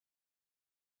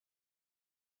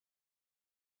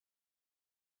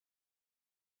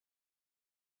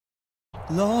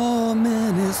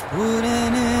Lawman is putting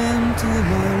into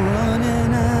my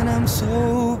running, and I'm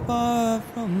so far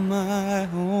from my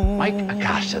home. Mike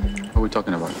Acosta. What are we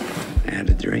talking about? I had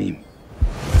a dream.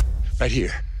 Right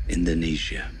here.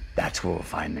 Indonesia. That's where we'll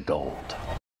find the gold.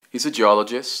 He's a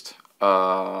geologist.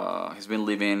 He's been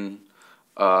living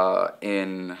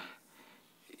in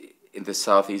the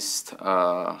southeastern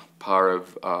part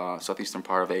of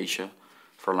Asia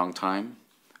for a long time.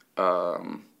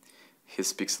 He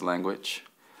speaks the language,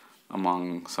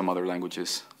 among some other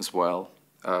languages as well.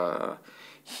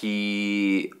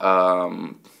 He's a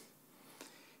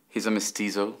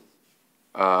mestizo.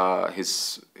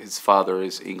 His father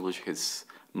is English. His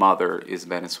mother is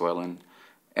Venezuelan,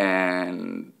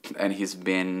 and he's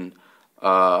been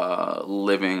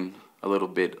living a little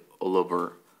bit all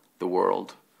over the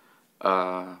world.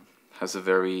 Has a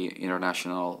very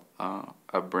international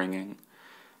upbringing.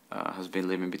 Has been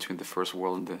living between the first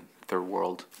world and the third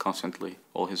world constantly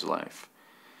all his life,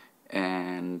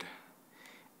 and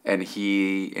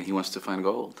he wants to find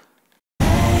gold.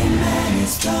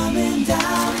 Is coming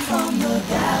down from the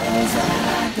gallows, and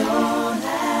I don't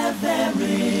have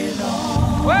very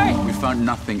long. Wait! We found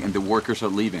nothing, and the workers are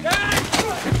leaving.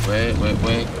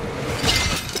 Wait.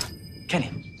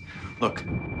 Kenny, look.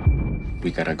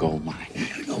 We got a gold mine.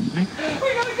 We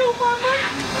got a gold mine.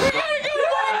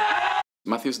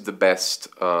 Matthew's the best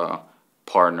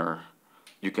partner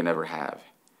you can ever have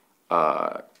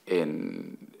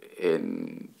in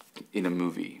a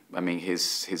movie. I mean,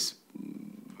 his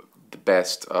the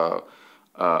best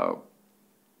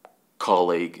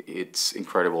colleague. It's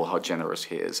incredible how generous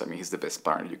he is. I mean, he's the best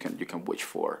partner you can wish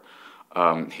for.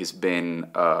 He's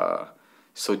been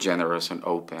so generous and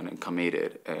open and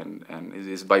committed, and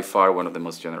is by far one of the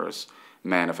most generous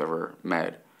men I've ever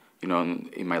met. You know,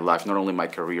 in my life, not only my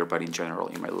career, but in general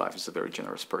in my life. He's a very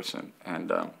generous person,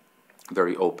 and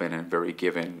very open and very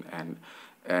giving, and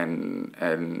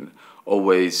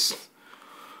always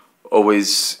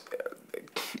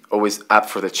up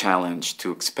for the challenge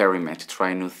to experiment, to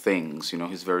try new things. You know,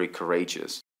 he's very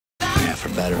courageous. Yeah, for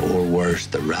better or worse,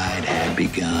 the ride had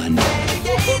begun.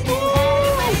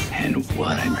 And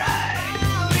what a ride.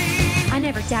 I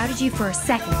never doubted you for a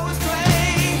second.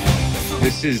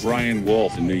 This is Ryan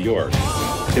Wolf in New York.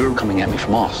 They were coming at me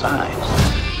from all sides.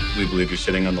 We believe you're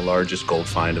sitting on the largest gold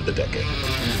find of the decade.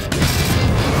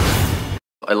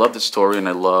 I love the story, and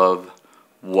I love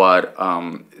what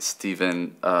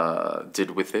Steven did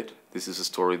with it. This is a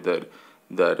story that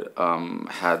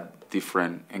had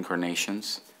different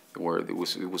incarnations, where it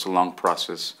was a long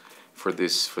process for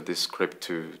this script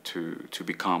to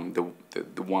become the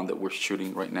one that we're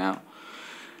shooting right now.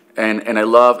 And I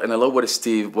love what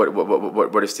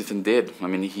Stephen did. I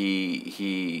mean,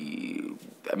 he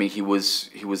was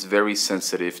very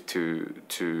sensitive to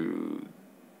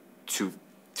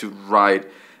write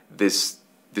this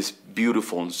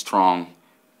beautiful and strong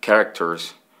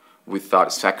characters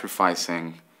without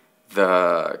sacrificing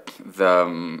the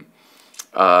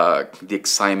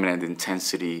excitement and the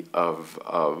intensity of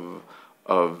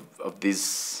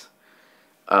this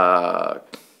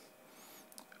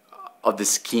of the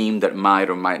scheme that might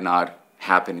or might not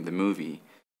happen in the movie.